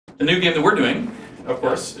The new game that we're doing, of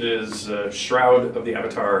course, is Shroud of the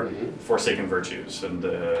Avatar, Forsaken Virtues. And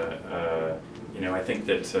you know, I think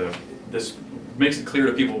that this makes it clear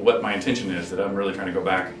to people what my intention is, that I'm really trying to go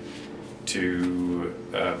back to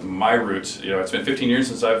my roots. You know, it's been 15 years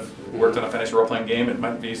since I've worked on a fantasy role-playing game. It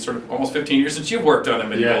might be sort of almost 15 years since you've worked on a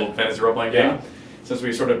medieval fantasy role-playing game, since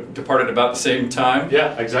we sort of departed about the same time.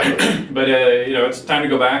 Yeah, exactly. But you know, it's time to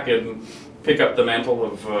go back and pick up the mantle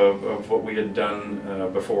of what we had done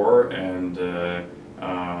before, and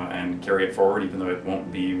carry it forward, even though it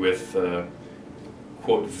won't be with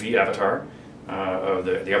quote the Avatar,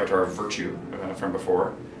 the Avatar of Virtue from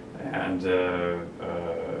before, and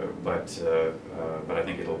but I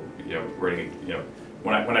think it'll, you know, really, you know,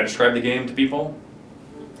 when I describe the game to people,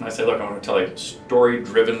 I say, look, I want to tell a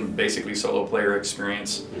story-driven, basically solo player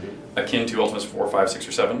experience, akin to Ultimates 4, 5, 6,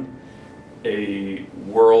 or 7. A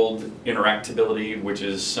world interactability which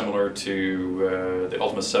is similar to the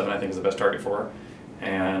Ultimates 7, I think, is the best target for,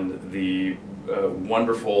 and the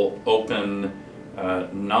wonderful open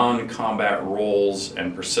non-combat roles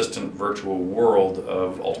and persistent virtual world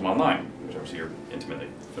of Ultima Online, which obviously you're intimately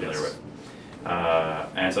familiar with.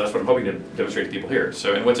 And so that's what I'm hoping to demonstrate to people here.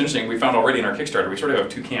 So, and what's interesting, we found already in our Kickstarter, we sort of have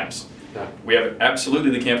two camps. We have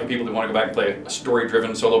absolutely the camp of people who want to go back and play a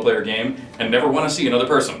story-driven solo player game and never want to see another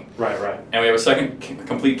person. Right. And we have a second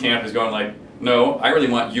complete camp who's going like, no, I really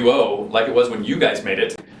want UO like it was when you guys made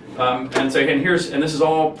it. And so, and this is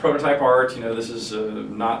all prototype art. You know, this is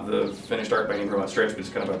not the finished art by any real stretch, but it's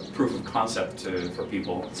kind of a proof of concept for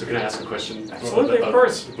people. So can I ask a question? Absolutely, of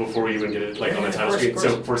course. Before we even get it on the title screen.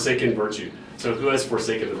 So Forsaken Virtue. So who has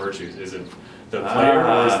forsaken the virtues? Is it the player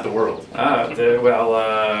or is it the world? Or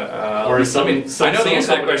is I know the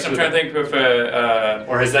answer to that question. I'm trying to think if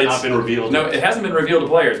or has that not been revealed? No, it hasn't been revealed to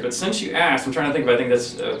players. But since you asked, I'm trying to think if I think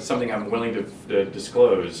that's something I'm willing to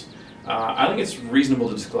disclose. I think it's reasonable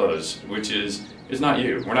to disclose, which is it's not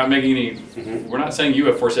you. We're not making any. We're not saying you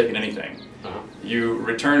have forsaken anything. You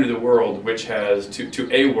return to the world, which has to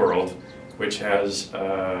a world, which has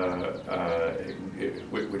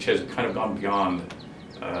kind of gone beyond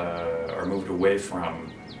or moved away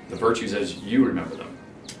from the virtues as you remember them.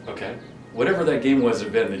 Okay. Whatever that game was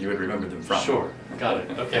have been that you would remember them from. Sure. Got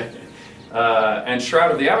it. Okay. And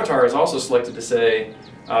Shroud of the Avatar is also selected to say.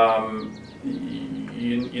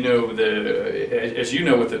 You know, as you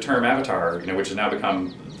know, with the term avatar, you know, which has now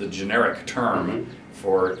become the generic term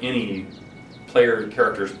for any player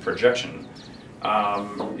character's projection.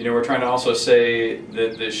 You know, we're trying to also say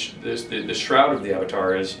that the shroud of the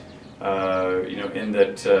avatar is, you know, in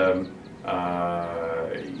that,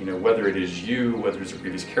 you know, whether it is you, whether it's a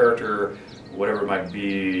previous character, whatever it might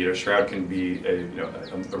be, you know, shroud can be a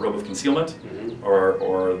robe of concealment,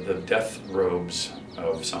 or the death robes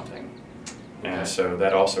of something. And so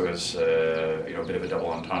that also is, you know, a bit of a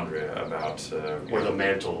double entendre about. Or the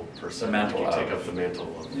mantle, per se. The mantle. You take up the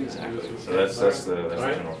mantle. Exactly. So that's the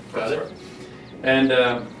general purpose. And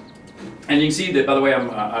you can see that, by the way, you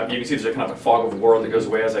can see there's a kind of a fog of war that goes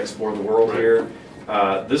away as I explore the world here.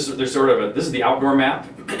 This is the outdoor map,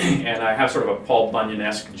 and I have sort of a Paul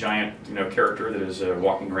Bunyan-esque giant, you know, character that is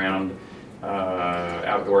walking around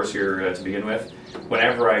outdoors here to begin with.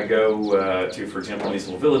 Whenever I go to, for example, one of these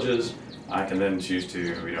little villages, I can then choose to,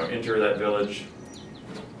 you know, enter that village,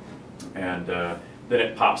 and then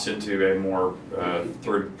it pops into a more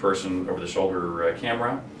third-person, over-the-shoulder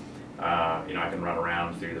camera. You know, I can run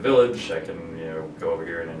around through the village. I can, you know, go over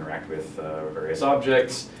here and interact with various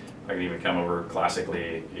objects. I can even come over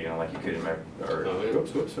classically, you know, like you could in my. Or,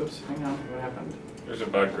 whoops! Hang on, what happened? There's a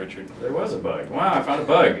bug, Richard. There was a bug. Wow, I found a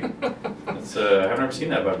bug. That's I've never seen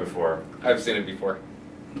that bug before. I've seen it before.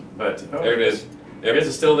 But there it is. I guess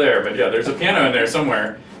it's still there, but yeah, there's a piano in there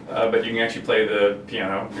somewhere, but you can actually play the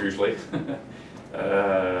piano, usually. You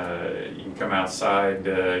can come outside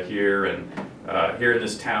here, and here in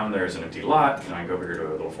this town there's an empty lot, and I can go over here to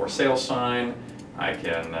a little for sale sign. I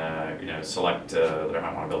can you know, select that I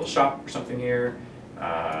might want to build a shop or something here,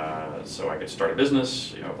 so I could start a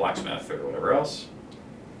business, you know, blacksmith or whatever else.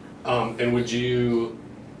 And would you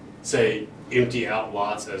say empty out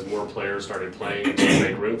lots as more players started playing to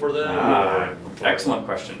make room for them? Excellent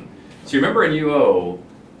question. So you remember in UO,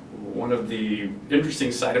 one of the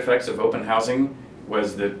interesting side effects of open housing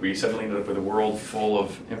was that we suddenly ended up with a world full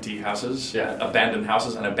of empty houses, abandoned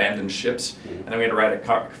houses and abandoned ships, and then we had to write a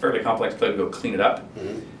fairly complex play to go clean it up.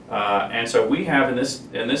 And so we have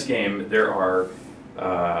in this game, there are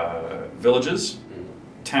villages,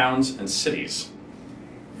 towns, and cities.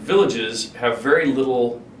 Villages have very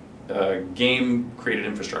little game-created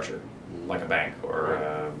infrastructure, like a bank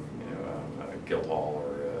or you know, a guild hall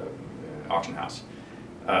or auction house.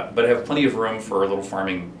 but have plenty of room for little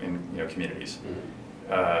farming in communities.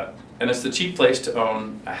 And it's the cheap place to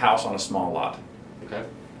own a house on a small lot. Okay.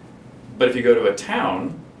 But if you go to a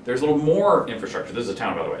town, there's a little more infrastructure. This is a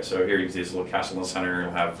town, by the way. So here you can see this little castle in the center.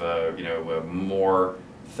 You'll have more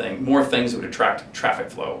things that would attract traffic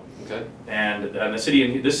flow. Okay. And this city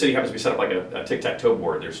happens to be set up like a tic-tac-toe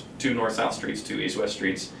board. There's 2 north-south streets, 2 east-west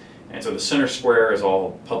streets, and so the center square is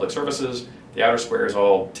all public services. The outer square is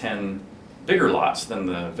all 10 bigger lots than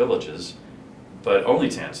the villages, but only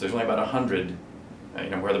 10. So there's only about 100.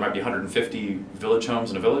 Where there might be 150 village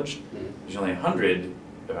homes in a village, there's only 100,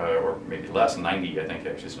 or maybe less, 90, I think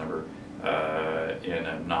actually is the number, in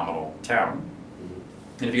a nominal town.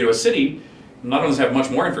 And if you go to a city, not only does it have much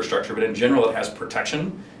more infrastructure, but in general it has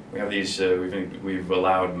protection. We have these, we've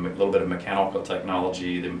allowed a little bit of mechanical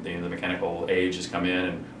technology. The mechanical age has come in,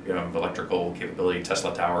 and we have electrical capability,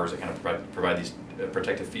 Tesla towers that kind of provide these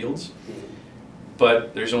protective fields.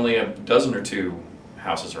 But there's only a dozen or 2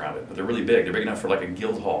 houses around it, but they're really big. They're big enough for like a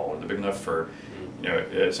guild hall, or they're big enough for,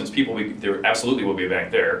 since there absolutely will be a bank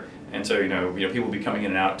there, and so people will be coming in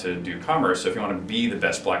and out to do commerce. So if you want to be the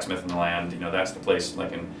best blacksmith in the land, that's the place.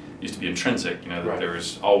 Like used to be Intrinsic, that there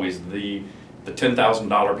was always the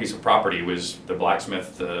 $10,000 piece of property was the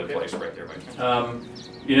blacksmith place right there.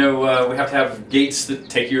 We have to have gates that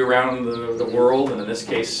take you around the world, and in this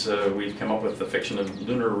case, we've come up with the fiction of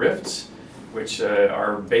lunar rifts, which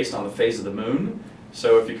are based on the phase of the moon.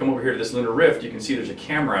 So if you come over here to this lunar rift, you can see there's a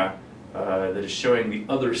camera that is showing the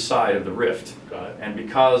other side of the rift. Got it. And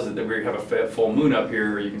because we have a full moon up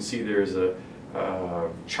here, you can see there's a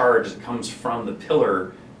charge that comes from the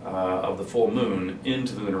pillar of the full moon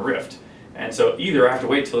into the lunar rift. And so either I have to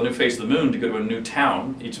wait till the new phase of the moon to go to a new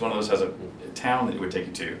town. Each one of those has a town that it would take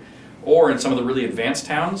you to. Or in some of the really advanced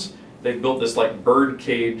towns, they've built this like bird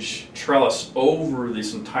cage trellis over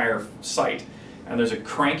this entire site. And there's a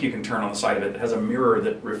crank you can turn on the side of it that has a mirror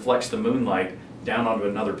that reflects the moonlight down onto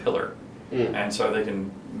another pillar. And so they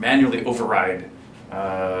can manually override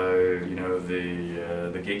the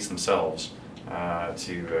gates themselves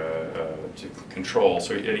to control.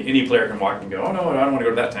 So any player can walk and go, oh no, I don't want to go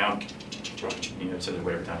to that town. So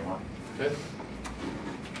whatever town you want. Okay.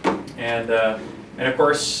 And of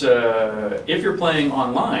course, if you're playing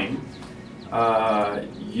online,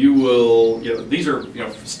 you will, these are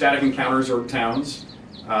static encounters or towns.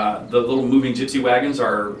 The little moving gypsy wagons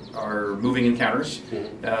are moving encounters.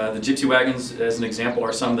 The gypsy wagons, as an example,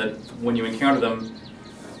 are some that when you encounter them,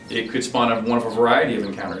 it could spawn one of a variety of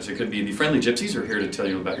encounters. It could be the friendly gypsies who are here to tell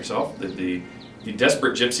you about yourself, the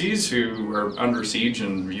desperate gypsies who are under siege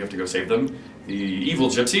and you have to go save them, the evil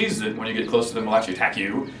gypsies that when you get close to them will actually attack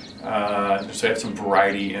you. So you have some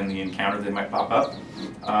variety in the encounter that might pop up.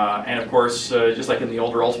 And of course, just like in the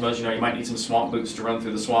older Ultimas, you might need some swamp boots to run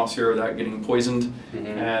through the swamps here without getting poisoned.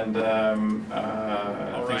 And things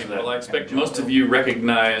of that. Well, I expect most of you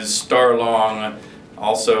recognize Starlong,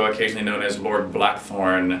 also occasionally known as Lord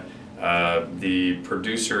Blackthorn, the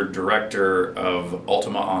producer, director of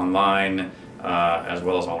Ultima Online, as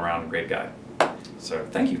well as all-around great guy. So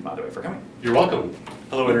thank you, by the way, for coming. You're welcome.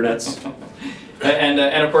 Hello, internets. And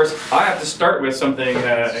of course, I have to start with something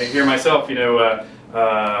here myself. It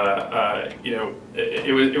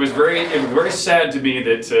was very sad to me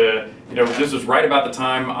that this was right about the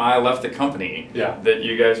time I left the company. Yeah. That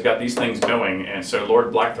you guys got these things going, and so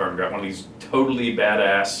Lord Blackthorn got one of these totally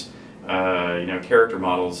badass character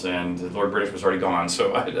models, and Lord British was already gone,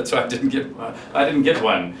 so that's why I didn't get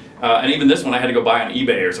one. And even this one I had to go buy on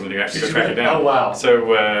eBay or something to actually go track it down. Oh wow!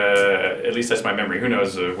 So at least that's my memory. Who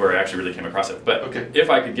knows where I actually really came across it? But if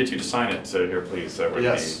I could get you to sign it here, please, that would be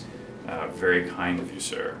very kind of you,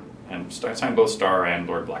 sir. And sign both Starr and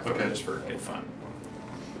Lord Blackthorn just for good fun.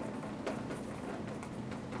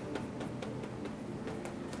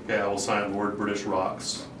 Okay, I will sign Lord British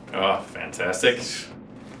Rocks. Oh, fantastic.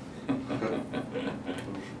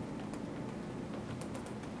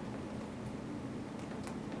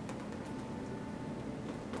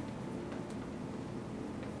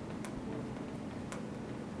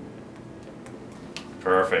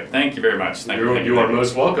 Perfect. Thank you very much. Thank you. You are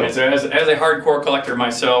most welcome. So as a hardcore collector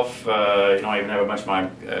myself, I even have a bunch of my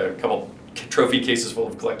couple trophy cases full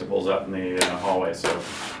of collectibles out in the hallway. So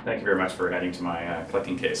thank you very much for adding to my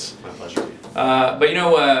collecting case. My pleasure.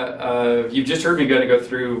 But you've just heard me go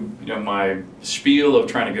through my spiel of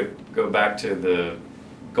trying to go back to the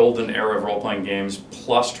golden era of role-playing games,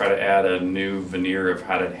 plus try to add a new veneer of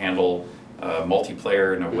how to handle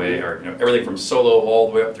multiplayer in a way, or everything from solo all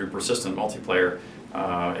the way up through persistent multiplayer,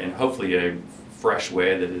 in hopefully a fresh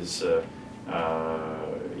way that is going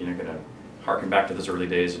to harken back to those early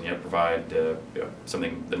days and yet provide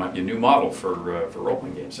something that might be a new model for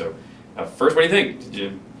role-playing games. So first, what do you think? Did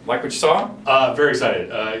you like what you saw? Very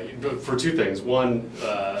excited for two things. One,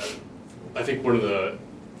 I think one of the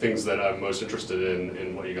things that I'm most interested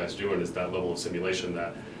in what you guys are doing is that level of simulation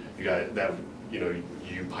that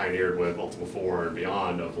you pioneered with Ultima 4 and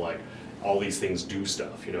beyond, of like all these things do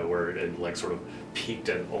stuff, where it like sort of peaked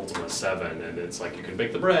at Ultima 7, and it's like you can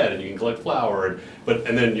bake the bread and you can collect flour,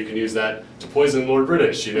 and then you can use that to poison Lord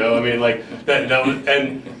British, I mean, like that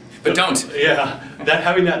and. But don't. Yeah,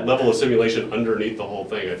 having that level of simulation underneath the whole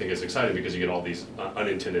thing, I think is exciting because you get all these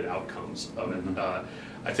unintended outcomes of it.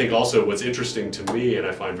 I think also what's interesting to me, and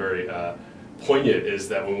I find very poignant, is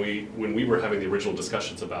that when we were having the original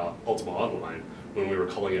discussions about Ultima Online, when we were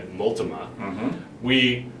calling it Multima,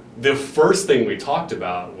 the first thing we talked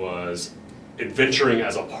about was adventuring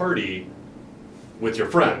as a party with your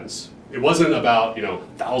friends. It wasn't about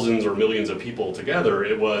thousands or millions of people together.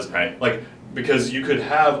 It was like, because you could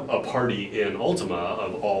have a party in Ultima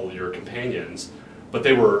of all your companions, but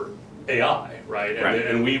they were AI, right?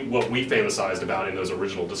 And what we fantasized about in those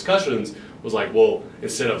original discussions was like, well,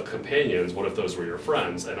 instead of companions, what if those were your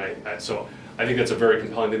friends? And so I think that's a very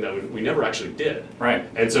compelling thing that we never actually did. Right.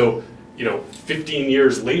 And so 15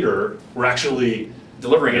 years later, we're actually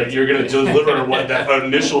delivering it. You're going to deliver what that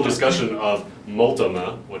initial discussion of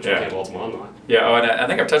Multima, which became Ultima Online. Yeah, and I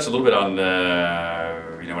think I've touched a little bit on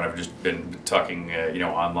when I've just been talking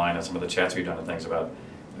online on some of the chats we've done and things about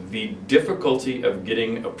the difficulty of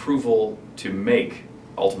getting approval to make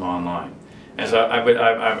Ultima Online. And so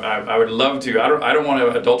I would love to. I don't want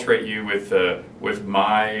to adulterate you with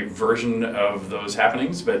my version of those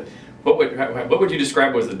happenings, but what would you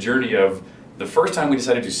describe was the journey of the first time we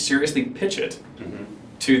decided to seriously pitch it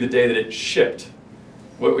to the day that it shipped?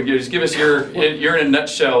 What would you just give us you're in a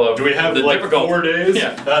nutshell of? Do we have the like difficult, 4 days?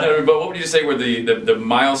 Yeah. But what would you say were the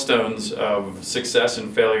milestones of success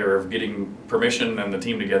and failure of getting permission and the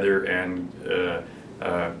team together and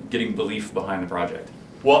getting belief behind the project?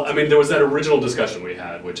 Well, I mean, there was that original discussion we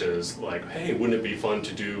had, which is like, hey, wouldn't it be fun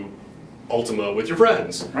to do Ultima with your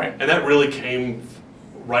friends? Right. And that really came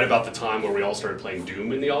right about the time where we all started playing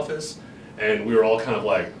Doom in the office, and we were all kind of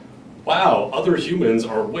like, wow, other humans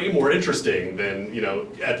are way more interesting than,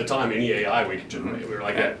 at the time, any AI we could generate. We were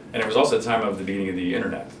like, and it was also the time of the beginning of the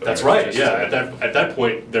internet. That's right, yeah. At that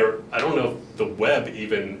point, I don't know if the web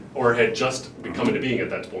even, or had just been coming to being at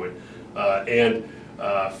that point. And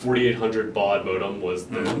 4800 baud modem was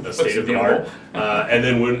the state of the art. And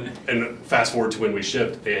then fast forward to when we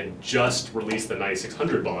shipped, they had just released the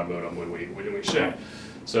 9600 baud modem when we shipped.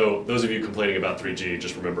 So those of you complaining about 3G,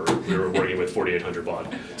 just remember we were working with 4800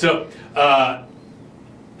 baud. So that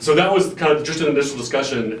was kind of just an initial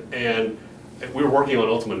discussion, and we were working on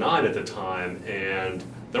Ultima 9 at the time, and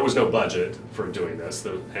there was no budget for doing this,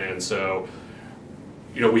 and so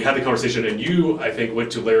we had the conversation, and you, I think,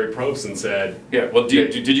 went to Larry Probst and said, yeah. Well,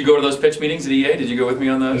 did you go to those pitch meetings at EA? Did you go with me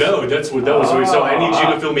on those? No, that was. So I need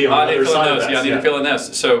you to fill me on the other side of that. Yeah, I need to fill in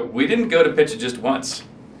this. So we didn't go to pitch it just once.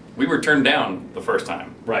 We were turned down the first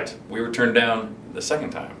time. Right. We were turned down the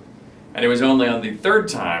second time, and it was only on the third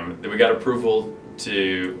time that we got approval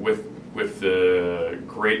with the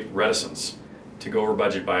great reticence to go over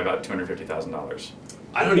budget by about $250,000.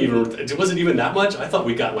 I don't even. It wasn't even that much. I thought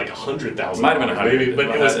we got like 100,000. Might have been 100. Maybe, but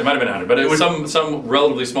it might have been 100. But it was some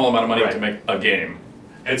relatively small amount of money to make a game.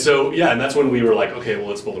 And so and that's when we were like, okay, well,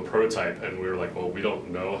 let's build a prototype. And we were like, well, we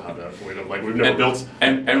don't know how to. We've never built.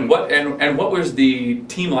 And what was the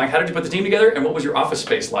team like? How did you put the team together? And what was your office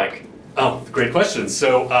space like? Oh, great question.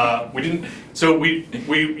 So we didn't. So we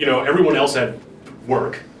everyone else had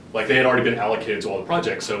work. Like they had already been allocated to all the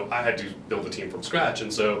projects. So I had to build a team from scratch.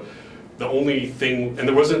 And so the only thing, and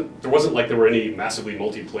there wasn't like there were any massively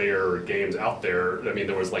multiplayer games out there. I mean,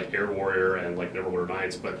 there was like Air Warrior and like Neverwinter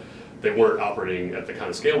Nights, but they weren't operating at the kind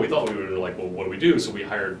of scale we thought we would. We were like, well, what do we do? So we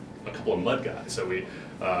hired a couple of mud guys. So Rick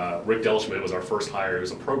Delschmidt was our first hire. He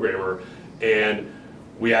was a programmer, and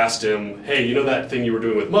we asked him, hey, that thing you were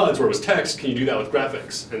doing with MUDs where it was text, can you do that with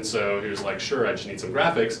graphics? And so he was like, sure, I just need some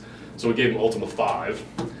graphics. So we gave him Ultima 5,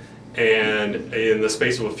 and in the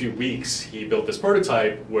space of a few weeks, he built this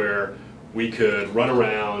prototype where we could run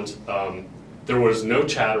around. There was no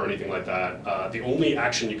chat or anything like that. The only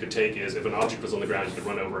action you could take is if an object was on the ground, you could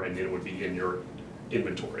run over and it would be in your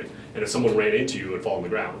inventory. And if someone ran into you, it would fall on the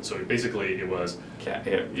ground. So basically it was...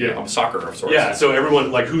 soccer of sorts. Yeah, so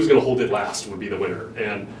everyone, like who's going to hold it last would be the winner.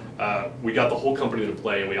 And we got the whole company to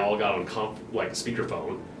play, and we all got on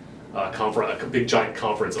speakerphone, a big giant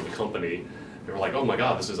conference of the company. They were like, oh my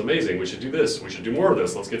God, this is amazing. We should do this. We should do more of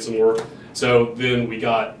this. Let's get some more. So then we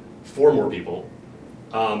got 4 more people.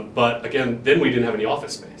 But again, then we didn't have any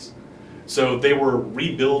office space. So they were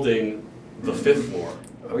rebuilding the 5th floor.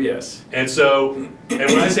 Oh, yes. And so, and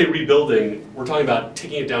when I say rebuilding, we're talking about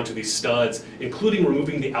taking it down to these studs, including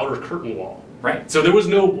removing the outer curtain wall. Right. So there was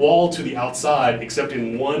no wall to the outside except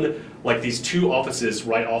in one, like these 2 offices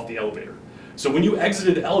right off the elevator. So when you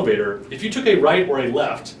exited the elevator, if you took a right or a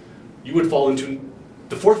left, you would fall into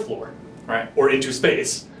the 4th floor. Right. Or into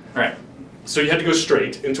space. Right. So you had to go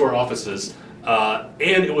straight into our offices.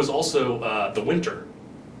 And it was also the winter.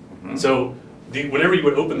 Mm-hmm. So whenever you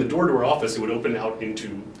would open the door to our office, it would open out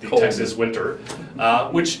into the Cold. Texas winter,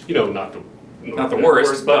 which, you know, not the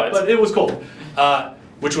worst, but it was cold.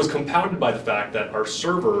 Which was compounded by the fact that our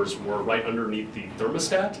servers were right underneath the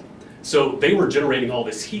thermostat. So they were generating all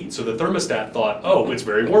this heat. So the thermostat thought, oh, it's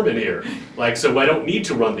very warm in here. Like, so I don't need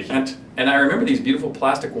to run the heat. And I remember these beautiful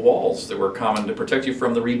plastic walls that were common to protect you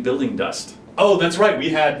from the rebuilding dust. Oh, that's right. We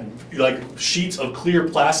had like sheets of clear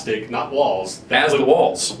plastic, not walls. As the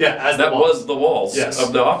walls. Yeah, as the that walls. was the walls Yes.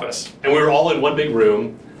 of the office. And we were all in one big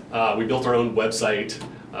room. We built our own website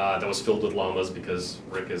that was filled with llamas because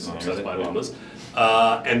Rick is obsessed by llamas.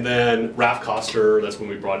 And then Raph Koster, that's when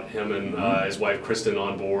we brought him and his wife Kristen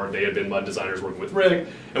on board. They had been mud designers working with Rick,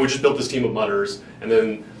 and we just built this team of mudders. And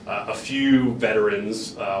then a few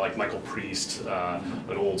veterans like Michael Priest,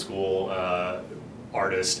 an old school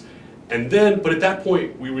artist. And then, but at that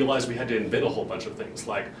point, we realized we had to invent a whole bunch of things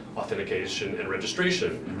like authentication and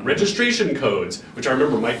registration. Registration codes, which I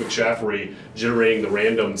remember Mike McShaffery generating the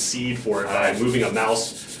random seed for it by moving a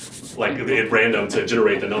mouse like at random to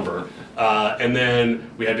generate the number. And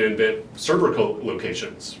then we had to invent server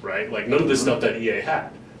locations, right? Like none of this stuff that EA had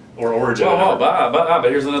or Origin. But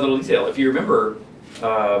here's another little detail. If you remember,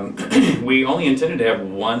 we only intended to have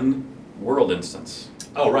one world instance.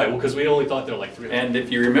 Oh, right. Well, because we only thought there were like 300. And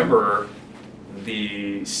if you remember,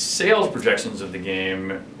 the sales projections of the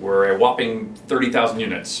game were a whopping 30,000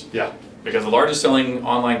 units. Yeah. Because the largest selling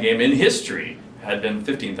online game in history had been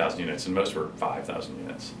 15,000 units, and most were 5,000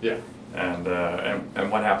 units. Yeah.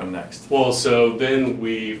 And what happened next? Well, so then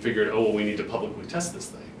we figured, oh, well, we need to publicly test this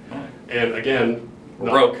thing. Right. And again,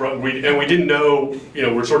 Broke. We didn't know, you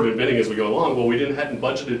know, we're sort of inventing as we go along. Well, we hadn't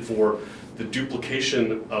budgeted for the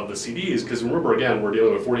duplication of the CDs, because remember, again, we're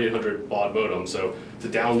dealing with 4,800 baud modem, so to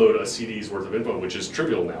download a CD's worth of info, which is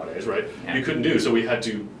trivial nowadays, right? Yeah. You couldn't do, so we had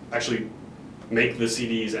to actually make the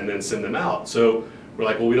CDs and then send them out. So we're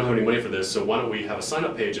like, well, we don't have any money for this, so why don't we have a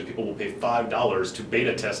sign-up page and people will pay $5 to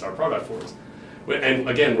beta test our product for us. And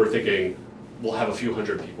again, we're thinking, we'll have a few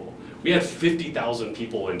hundred people. We had 50,000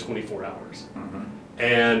 people in 24 hours.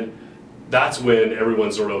 And that's when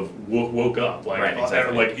everyone sort of woke up, like, right,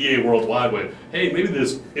 exactly. Like EA Worldwide went, hey, maybe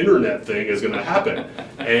this internet thing is going to happen.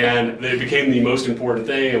 And it became the most important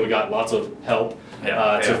thing, and we got lots of help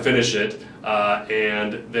to finish it.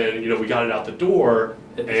 And then, you know, we got it out the door,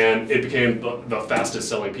 and it became the fastest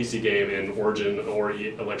selling PC game in Origin or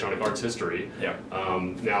Electronic Arts history. Yeah.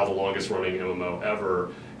 Now the longest running MMO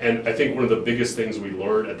ever. And I think one of the biggest things we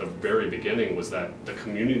learned at the very beginning was that the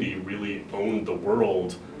community really owned the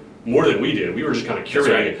world more than we did. We were just kind of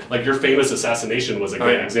curating it. right. Like your famous assassination was a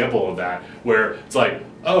great example of that, where it's like,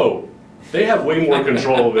 oh, they have way more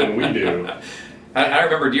control than we do. I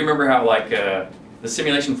remember, do you remember how like the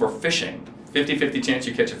simulation for fishing, 50-50 chance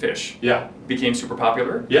you catch a fish, Yeah. became super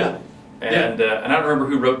popular? Yeah. And and I don't remember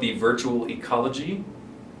who wrote the virtual ecology.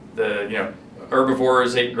 The, you know,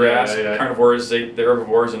 herbivores ate grass, carnivores ate the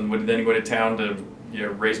herbivores, and would then go to town to, you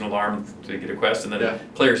know, raise an alarm to get a quest, and then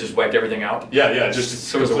players just wiped everything out. Yeah, just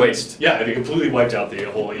so it was a waste. Yeah, and it completely wiped out the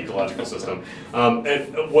whole ecological system.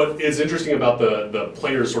 And what is interesting about the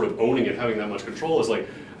players sort of owning and having that much control is like,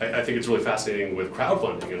 I think it's really fascinating with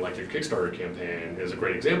crowdfunding, and like your Kickstarter campaign is a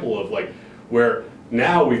great example of like where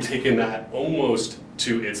now we've taken that almost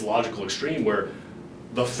to its logical extreme, where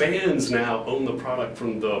the fans now own the product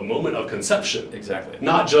from the moment of conception. Exactly.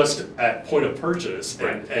 Not just at point of purchase.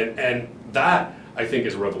 Right. And that, I think,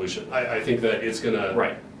 is a revolution. I think that it's going to...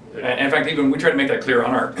 Right. And in fact, even we try to make that clear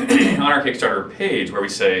on our on our Kickstarter page, where we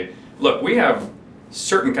say, look, we have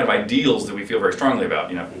certain kind of ideals that we feel very strongly about.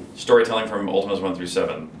 You know, storytelling from Ultimas 1 through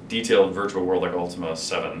 7, detailed virtual world like Ultima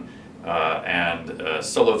 7, and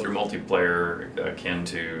solo through multiplayer akin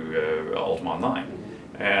to Ultima Online.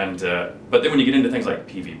 And but then when you get into things like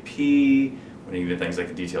PvP, when you get into things like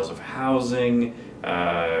the details of housing,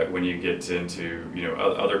 when you get into, you know,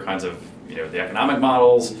 other kinds of, you know, the economic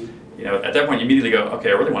models, you know, at that point you immediately go, okay,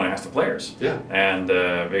 I really want to ask the players. Yeah. And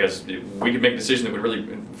because we could make a decision that would really,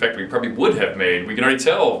 in fact, we probably would have made. We can already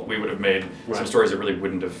tell we would have made some stories that really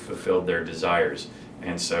wouldn't have fulfilled their desires.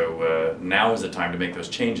 And so now is the time to make those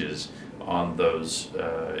changes on those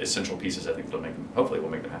essential pieces. I think that'll make them, hopefully will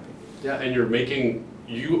make them happy. Yeah, and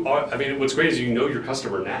I mean, what's great is you know your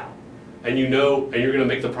customer now, and you're going to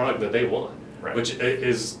make the product that they want, Right. which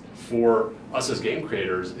is, for us as game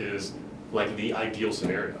creators, is like the ideal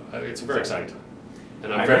scenario. It's a very exciting time.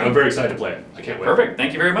 And I'm very excited to play it. I can't wait. Perfect.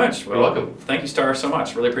 Thank you very much. You're welcome. Thank you, Starr, so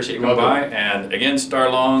much. Really appreciate you You're coming by. welcome. And again, Starr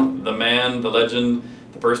Long, the man, the legend,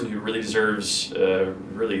 the person who really deserves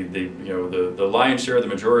really the lion's share, the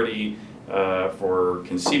majority for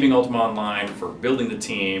conceiving Ultima Online, for building the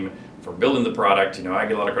team, for building the product. I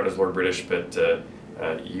get a lot of credit as Lord British, but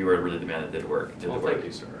you are really the man that did the work. Well, thank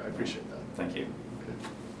you, sir. I appreciate that. Thank you. Okay.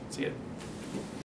 See you.